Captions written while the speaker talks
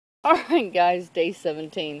Alright guys, day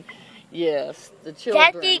 17. Yes, the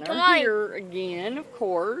children are here again, of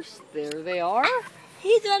course. There they are.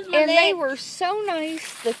 And they were so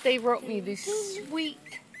nice that they wrote me these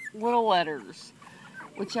sweet little letters,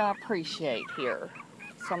 which I appreciate here.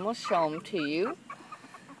 So I'm going to show them to you.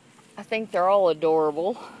 I think they're all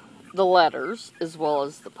adorable. The letters, as well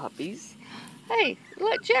as the puppies. Hey,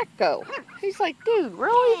 let Jack go. He's like, dude,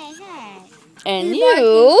 really? Hey. And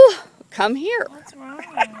you, come here. What's wrong?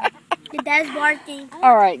 Your dad's barking.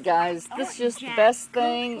 Alright guys, this is just the best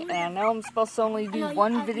thing, and I know I'm supposed to only do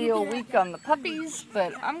one video a week on the puppies,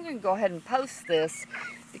 but I'm going to go ahead and post this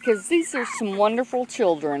because these are some wonderful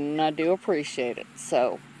children and I do appreciate it.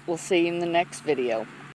 So, we'll see you in the next video.